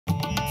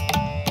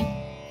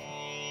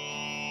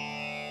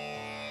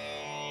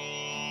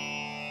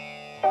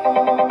The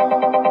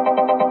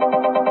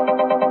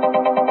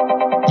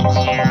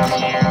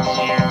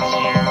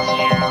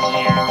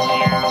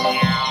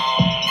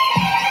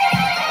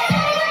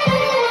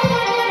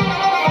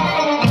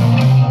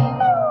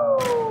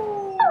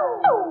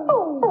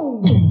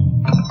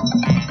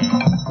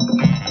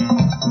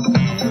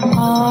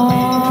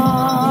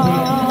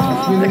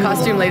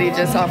costume lady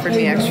just offered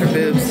me extra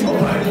boobs.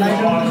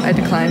 I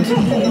declined. How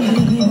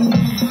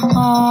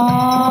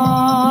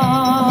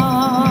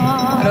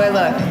do I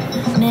look?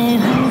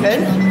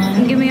 Good?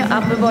 Give me your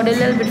upper body a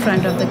little bit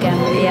front of the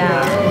camera.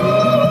 Yeah.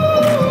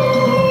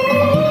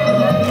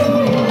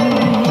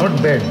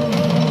 Not bad.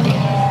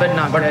 But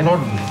not good. Not.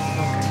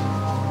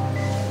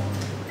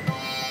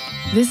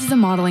 This is a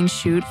modeling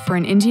shoot for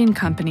an Indian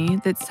company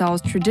that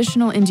sells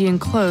traditional Indian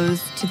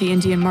clothes to the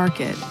Indian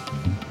market.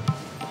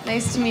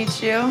 Nice to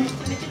meet you.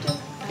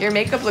 Your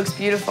makeup looks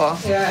beautiful.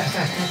 Yeah.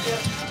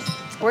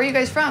 Where are you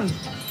guys from?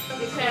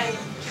 Ukraine.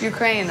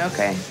 Ukraine,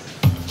 okay.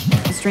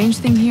 The strange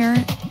thing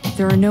here,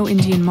 there are no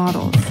Indian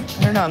models.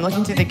 I don't know, I'm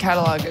looking through the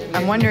catalog.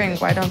 I'm wondering,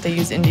 why don't they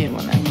use Indian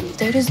women?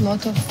 There is a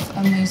lot of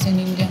amazing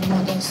Indian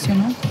models, you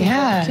know?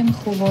 Yeah.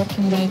 Who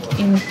working like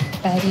in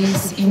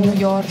Paris, in New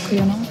York,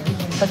 you know?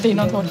 But they're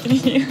not working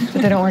here.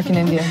 But they don't work in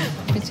India.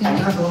 Everything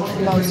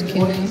about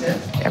skin.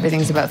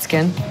 Everything's about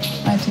skin.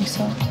 I think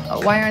so.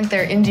 Why aren't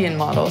there Indian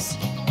models?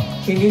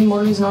 Indian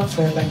model is not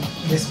fair like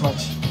this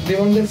much. They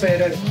want the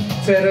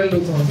fairer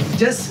look only.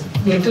 Just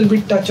little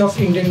bit touch of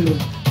Indian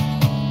look.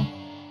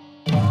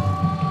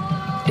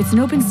 It's an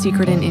open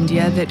secret in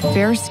India that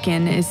fair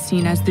skin is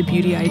seen as the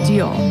beauty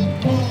ideal.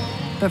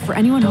 But for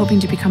anyone hoping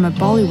to become a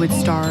Bollywood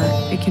star,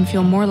 it can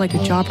feel more like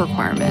a job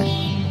requirement.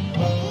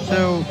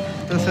 So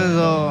this is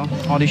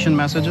audition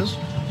messages.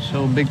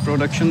 So big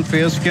production,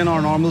 fair skin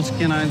or normal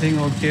skin, I think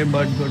okay,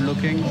 but good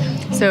looking.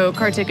 So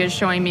Kartik is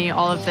showing me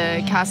all of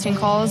the casting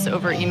calls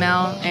over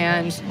email,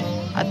 and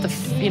at the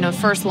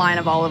first line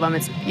of all of them,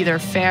 it's either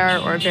fair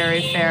or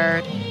very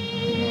fair.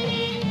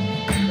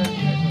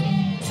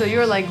 So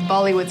you're like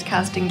Bollywood's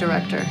casting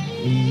director.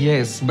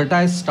 Yes, but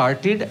I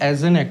started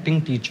as an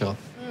acting teacher.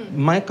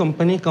 My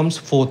company comes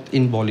fourth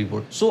in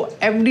Bollywood. So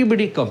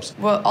everybody comes.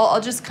 Well, I'll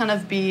just kind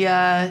of be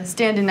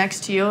standing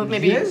next to you.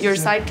 Maybe Yes. your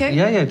sidekick?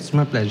 Yeah, it's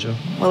my pleasure.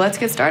 Well, let's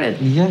get started.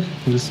 Yeah,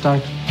 we'll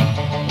start.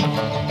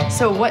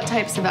 So what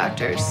types of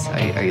actors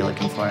are you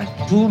looking for?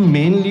 Two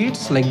main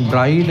leads, like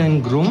bride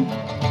and groom.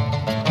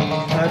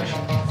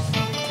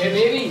 Hey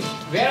baby,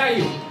 where are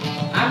you?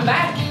 I'm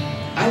back.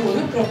 I want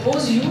to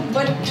propose you,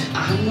 but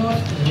I'm not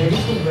ready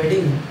for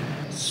wedding.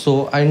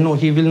 So I know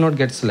he will not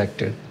get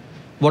selected.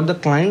 What the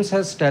clients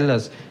has tell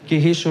us, कि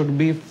he should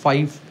be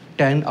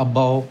 5'10"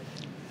 above,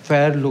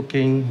 fair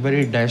looking,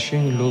 very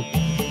dashing look.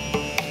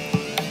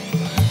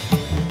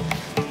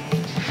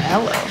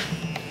 Hello.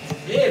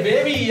 Hey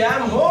baby,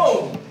 I'm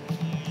home.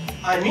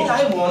 I mean,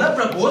 I want to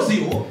propose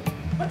you,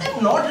 but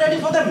I'm not ready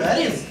for the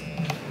marriage.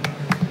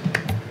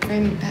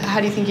 And how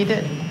do you think you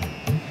did?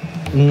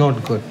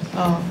 Not good.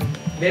 Oh.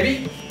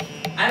 Baby,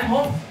 I'm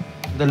home.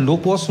 The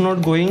look was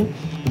not going,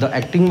 the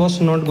acting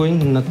was not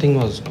going, nothing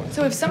was going.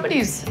 So if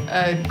somebody's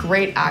a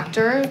great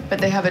actor, but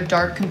they have a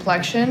dark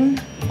complexion,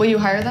 will you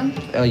hire them?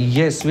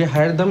 Yes, we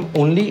hire them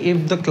only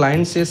if the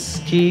client says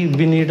कि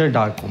we need a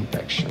dark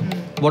complexion.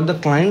 What the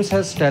clients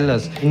has tell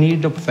us, we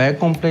need a fair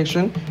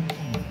complexion.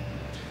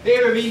 Hey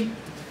baby.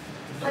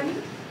 Honey,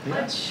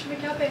 आज मैं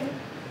क्या पहनूं?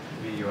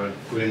 You are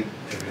good in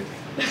everything.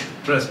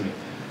 Trust me.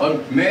 और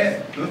मैं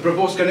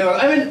propose करने वाला.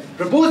 I mean,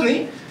 propose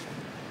नहीं.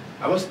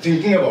 I was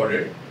thinking about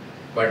it,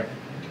 but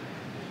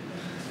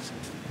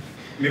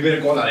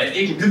मेरा call आ रहा है.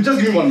 Just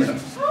give me 1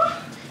 minute.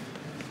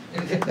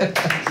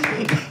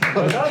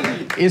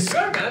 Is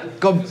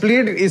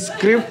complete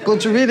script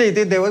कुछ भी नहीं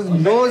थी. There was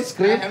no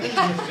script.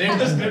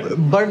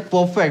 But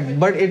perfect.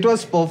 But it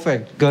was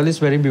perfect. Girl is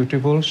very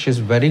beautiful. She's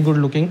very good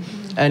looking,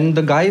 and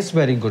the guy is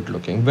very good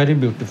looking, very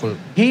beautiful.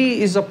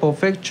 He is a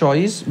perfect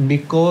choice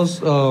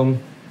because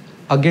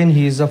again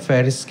he is a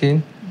fair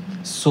skin,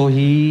 so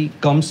he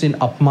comes in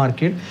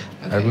upmarket.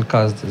 I will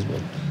cast this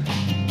one.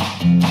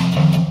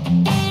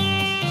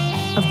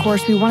 Of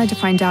course, we wanted to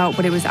find out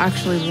what it was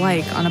actually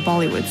like on a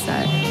Bollywood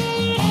set.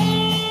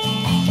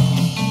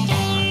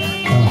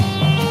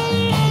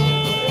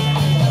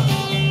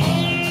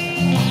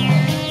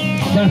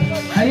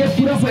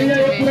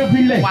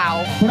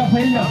 Wow.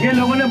 ये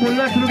लोगों ने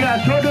बोलना शुरू किया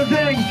छोटू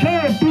सिंह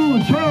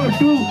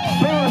छोटू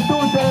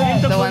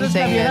The one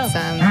thing that's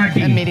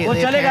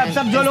immediately apparent is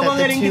that the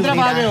two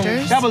lead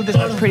actors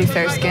are pretty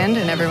fair-skinned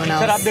and everyone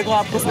else is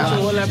not.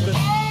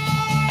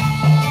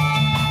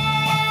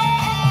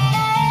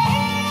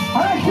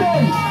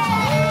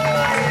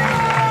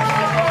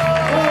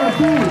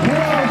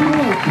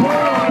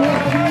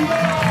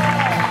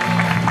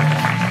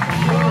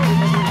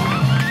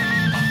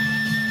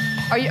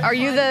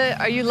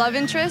 Are you love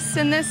interests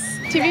in this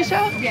TV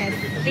show? Yes.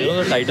 You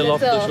know the title of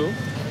the show?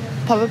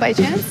 Papa by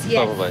Chance?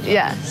 Yes. Papa by Chance.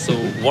 Yeah. So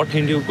what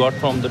hint you got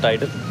from the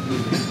title?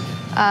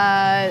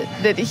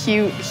 That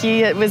he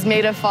was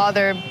made a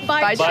father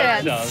by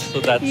chance. So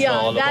that's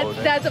all about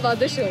it. That's about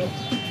the show.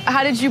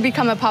 How did you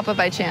become a papa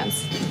by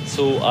chance? So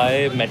So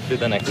I met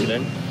with an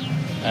accident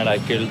and I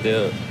killed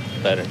their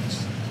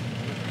parents.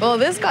 Well,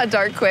 this got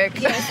dark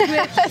quick. Yes,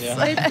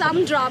 with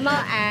some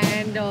drama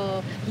and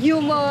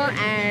humor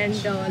and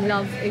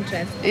love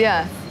interest.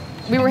 Yeah.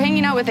 We were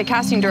hanging out with a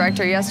casting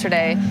director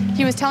yesterday.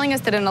 He was telling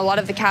us that in a lot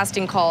of the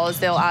casting calls,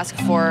 they'll ask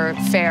for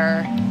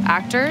fair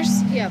actors.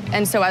 Yep.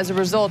 And so as a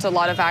result, a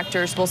lot of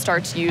actors will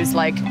start to use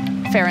like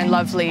Fair and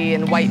Lovely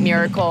and White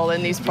Miracle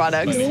in these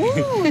products.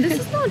 Ooh, this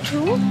is not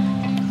true.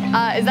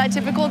 Is that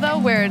typical though,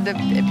 where the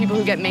people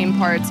who get main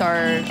parts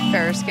are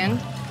fairer skinned?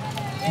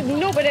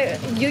 No, but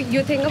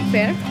you think I'm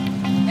fair?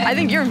 I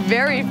think you're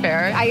very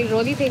fair. I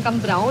really think I'm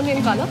brown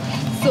in color.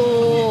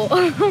 So,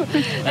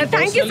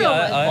 thank you so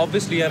much.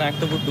 Obviously, an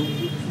actor would do.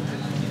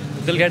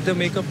 They'll get their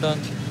makeup done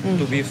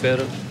to be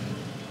fairer.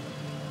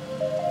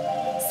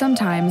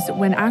 Sometimes,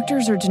 when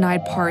actors are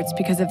denied parts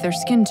because of their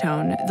skin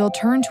tone, they'll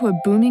turn to a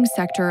booming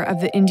sector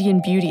of the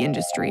Indian beauty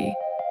industry,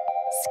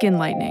 skin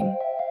lightening.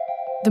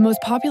 The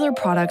most popular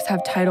products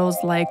have titles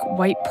like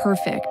White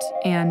Perfect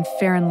and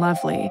Fair and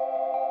Lovely,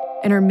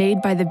 and are made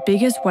by the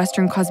biggest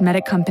Western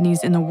cosmetic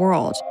companies in the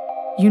world,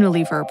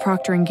 Unilever,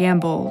 Procter &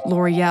 Gamble,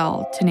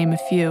 L'Oreal, to name a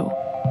few.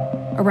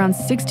 Around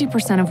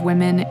 60% of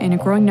women and a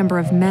growing number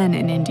of men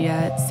in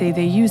India say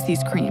they use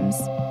these creams,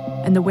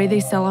 and the way they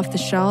sell off the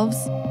shelves,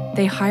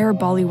 they hire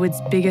Bollywood's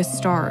biggest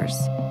stars.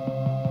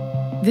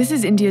 This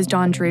is India's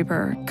Don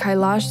Draper,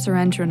 Kailash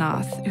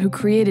Surendranath, who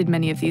created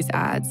many of these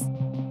ads,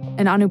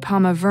 and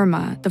Anupama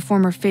Verma, the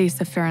former face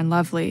of Fair and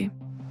Lovely.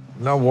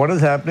 Now, what is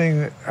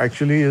happening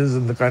actually is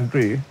in the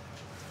country,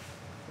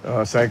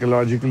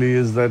 psychologically,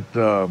 is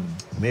that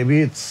maybe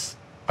it's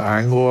a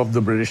hangover of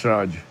the British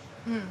Raj.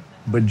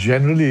 But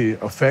generally,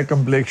 a fair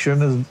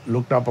complexion is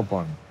looked up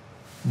upon.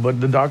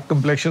 But the dark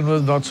complexion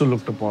was not so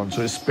looked upon,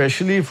 so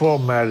especially for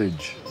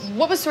marriage.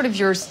 What was sort of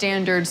your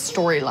standard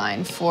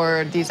storyline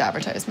for these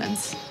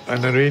advertisements?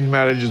 An arranged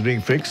marriage is being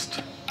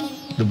fixed.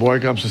 The boy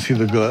comes to see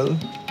the girl,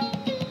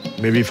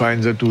 maybe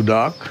finds her too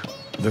dark.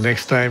 The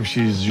next time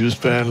she's used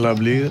Fair and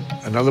Lovely,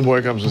 another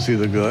boy comes to see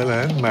the girl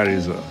and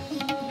marries her.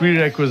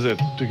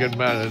 Prerequisite to get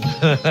married.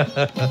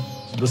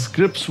 The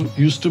scripts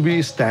used to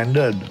be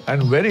standard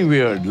and very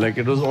weird. Like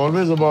it was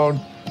always about,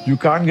 you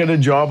can't get a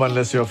job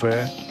unless you're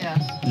fair. Yeah.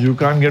 You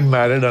can't get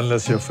married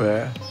unless you're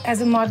fair.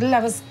 As a model,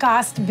 I was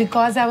cast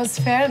because I was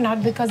fair,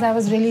 not because I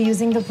was really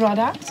using the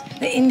product.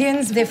 The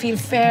Indians, they feel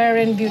fair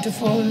and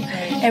beautiful.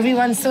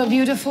 Everyone's so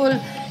beautiful.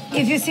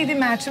 If you see the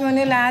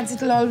matrimonial ads,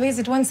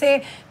 it won't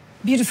say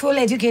beautiful,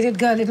 educated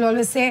girl. It'll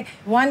always say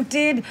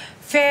wanted,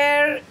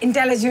 fair,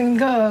 intelligent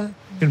girl.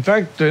 In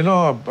fact, you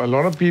know, a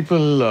lot of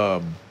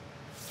people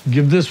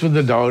give this with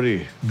the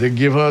dowry. They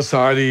give her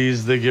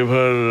saris, they give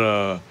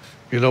her,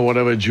 you know,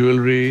 whatever,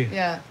 jewelry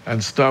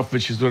and stuff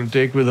which she's going to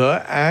take with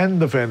her, and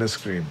the fairness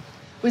cream.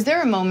 Was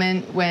there a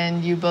moment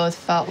when you both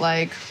felt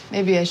like,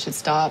 maybe I should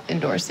stop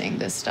endorsing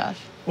this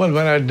stuff? Well,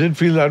 when I did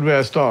feel that way,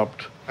 I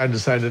stopped. I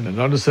decided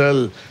not to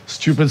sell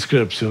stupid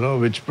scripts, you know,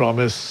 which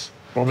promise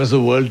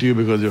the world to you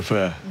because you're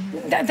fair.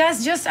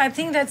 That's just, I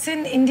think that's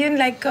in Indian,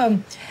 like,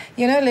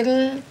 you know,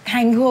 little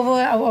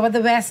hangover over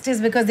the West is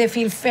because they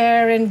feel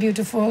fair and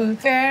beautiful.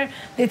 Fair,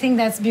 they think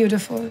that's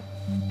beautiful.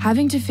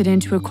 Having to fit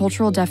into a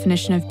cultural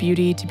definition of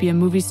beauty to be a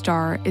movie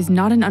star is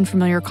not an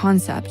unfamiliar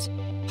concept.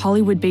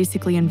 Hollywood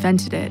basically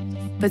invented it.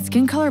 But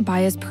skin color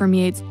bias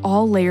permeates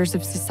all layers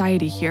of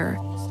society here,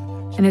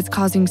 and it's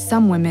causing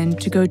some women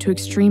to go to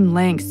extreme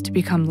lengths to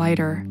become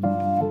lighter.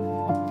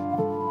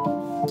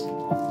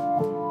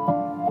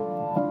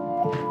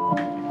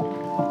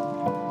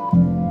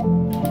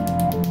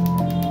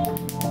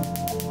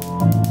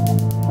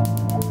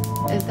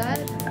 Is that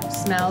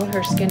smell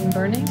her skin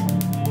burning?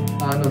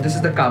 No, this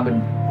is the carbon.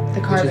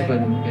 The carbon. Which is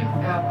burning,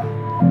 yeah.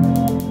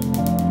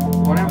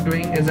 What I'm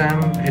doing is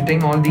I'm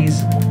hitting all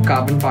these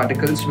carbon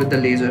particles with the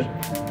laser.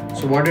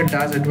 So what it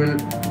does, it will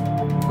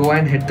go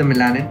and hit the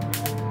melanin.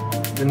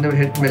 When the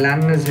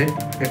melanin is hit,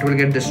 it will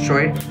get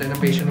destroyed. Then the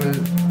patient will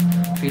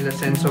feel a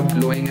sense of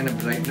glowing and a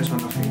brightness on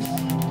the face.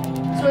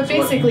 So it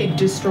basically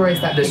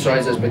destroys that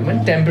destroys this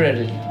pigment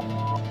temporarily.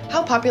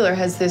 How popular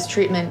has this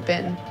treatment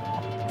been?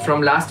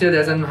 From last year,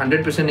 there's a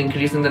 100%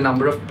 increase in the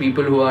number of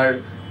people who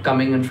are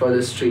coming in for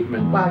this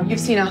treatment. Wow, you've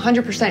seen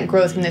 100%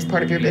 growth in this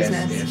part of your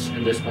business. Yes,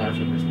 in this part of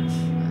the business.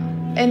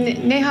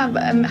 And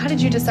Neha, how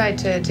did you decide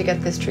to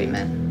get this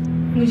treatment?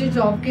 मुझे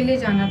job के लिए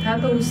जाना था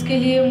तो उसके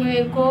लिए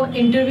मेरे को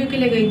इंटरव्यू के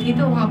लिए गई थी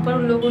तो वहाँ पर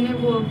उन लोगों ने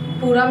वो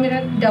पूरा मेरा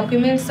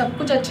डॉक्यूमेंट्स सब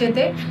कुछ अच्छे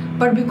थे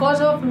बट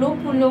बिकॉज ऑफ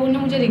लुक उन लोगों ने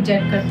मुझे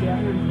रिजेक्ट कर दिया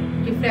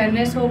कि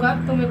फेयरनेस होगा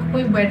तो मेरे को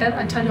कोई बेटर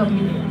अच्छा जॉब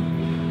मिलेगा.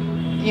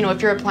 You know,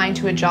 if you're applying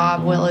to a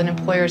job, will an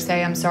employer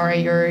say, I'm sorry,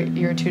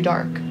 you're too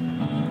dark?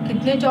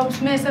 कितने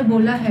जॉब्स में ऐसा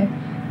बोला है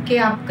कि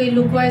आपके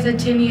लुक वाइज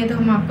अच्छे नहीं है तो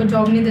हम आपको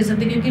जॉब नहीं दे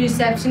सकते क्योंकि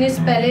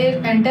रिसेप्शनिस्ट पहले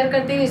एंटर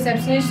करते ही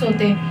रिसेप्शनिस्ट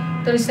होते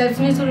हैं तो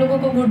रिसेप्शनिस्ट उन लोगों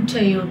को गुड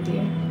चाहिए होती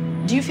है.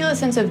 Do you feel a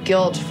sense of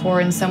guilt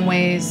for, in some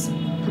ways,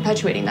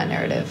 perpetuating that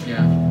narrative?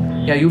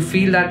 Yeah, you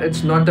feel that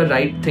it's not the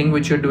right thing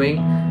which you're doing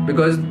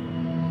because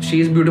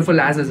she's beautiful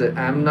as is it.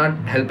 I'm not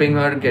helping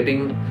her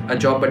getting a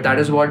job, but that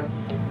is what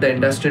the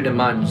industry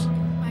demands.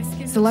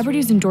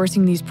 Celebrities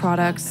endorsing these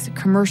products,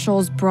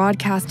 commercials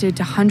broadcasted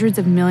to hundreds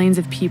of millions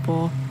of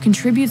people,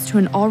 contributes to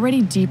an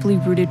already deeply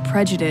rooted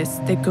prejudice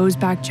that goes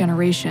back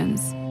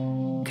generations.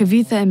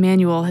 Kavitha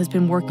Emanuel has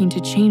been working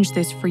to change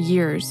this for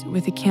years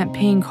with a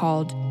campaign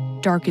called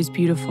Dark is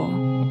Beautiful.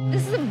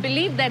 This is a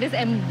belief that is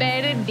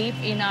embedded deep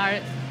in our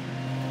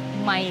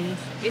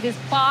minds. It is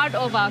part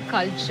of our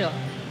culture.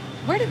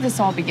 Where did this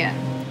all begin?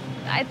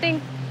 I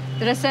think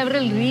there are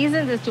several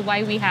reasons as to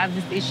why we have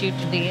this issue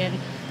today.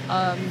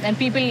 And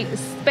people,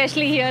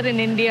 especially here in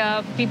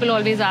India, people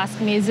always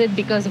ask me, is it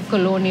because of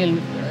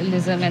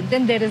colonialism? And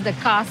then there is the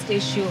caste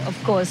issue, of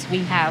course, we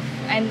have.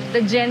 And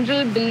the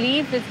general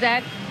belief is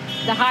that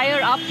the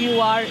higher up you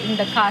are in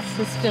the caste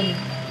system,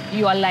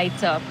 you are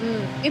lighter.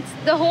 It's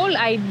the whole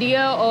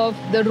idea of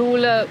the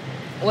ruler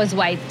was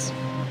white.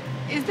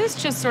 Is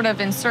this just sort of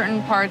in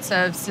certain parts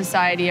of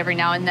society every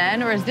now and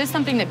then, or is this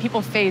something that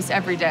people face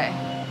every day?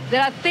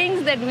 There are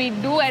things that we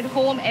do at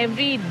home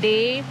every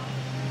day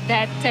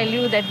that tell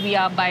you that we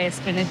are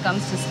biased when it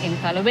comes to skin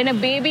color. When a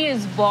baby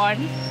is born,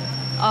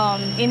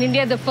 in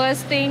India, the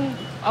first thing,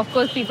 of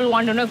course, people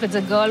want to know if it's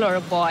a girl or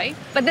a boy.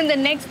 But then the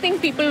next thing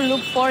people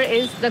look for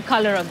is the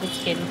color of the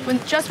skin.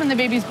 Just when the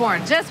baby's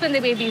born? Just when the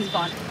baby is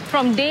born.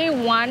 From day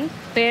one,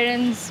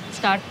 parents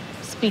start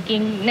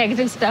speaking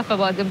negative stuff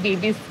about the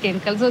baby's skin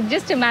color. So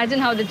just imagine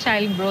how the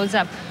child grows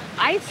up.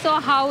 I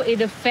saw how it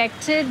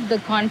affected the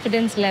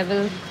confidence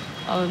level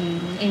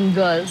in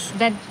girls.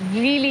 That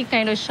really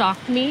kind of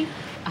shocked me.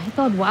 I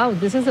thought, wow,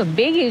 this is a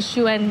big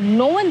issue and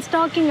no one's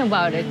talking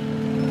about it.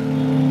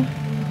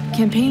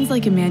 Campaigns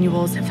like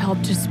Emanuel's have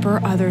helped to spur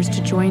others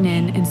to join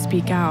in and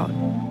speak out.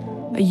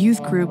 A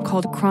youth group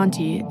called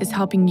Kranti is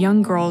helping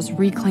young girls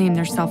reclaim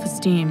their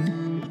self-esteem.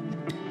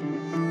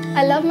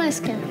 I love my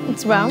skin.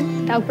 It's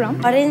brown, dark brown,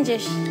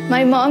 orangish.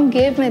 My mom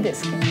gave me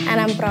this skin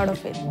and I'm proud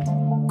of it.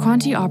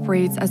 Kranti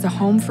operates as a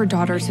home for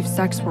daughters of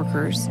sex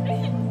workers,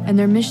 and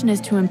their mission is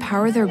to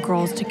empower their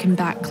girls to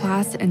combat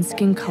class and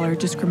skin color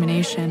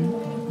discrimination.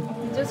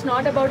 It's just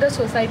not about the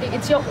society,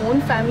 it's your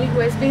own family who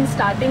has been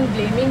starting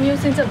blaming you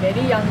since a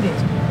very young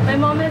age. My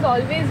mom has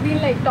always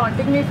been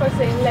taunting me for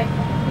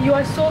saying you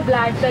are so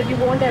black that you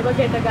won't ever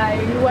get a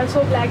guy, you are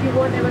so black you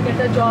won't ever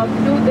get a job,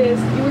 do this,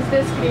 use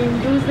this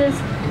cream, use this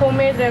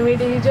homemade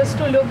remedy just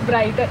to look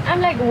brighter. I'm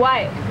like,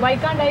 why? Why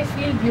can't I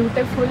feel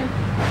beautiful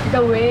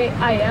the way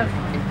I am?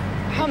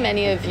 How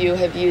many of you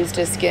have used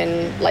a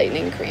skin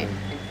lightening cream?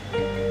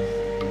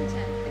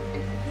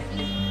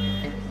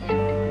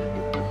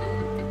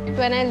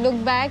 When I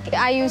look back,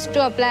 I used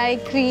to apply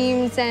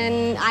creams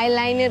and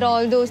eyeliner,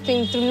 all those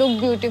things to look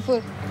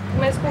beautiful.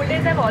 My school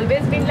days have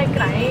always been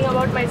crying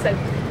about myself.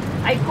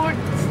 I could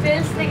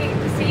still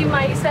see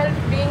myself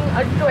being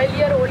a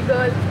 12-year-old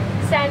girl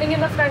standing in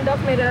the front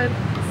of mirror,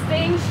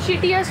 saying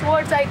shittiest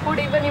words I could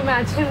even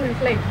imagine.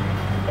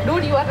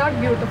 Dude, you are not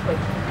beautiful.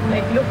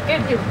 Look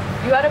at you.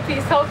 You are a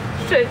piece of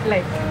shit.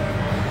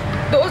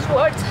 Those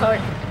words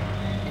hurt.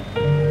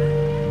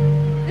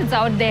 It's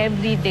out there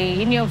every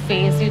day, in your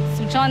face. You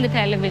switch on the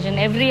television,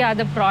 every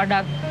other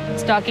product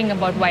is talking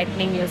about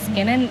whitening your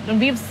skin. And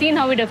we've seen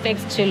how it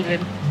affects children.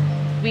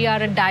 We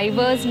are a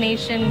diverse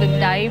nation with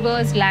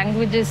diverse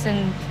languages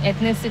and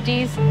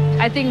ethnicities.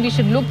 I think we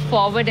should look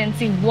forward and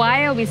see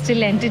why are we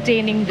still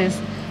entertaining this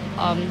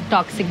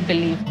toxic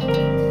belief.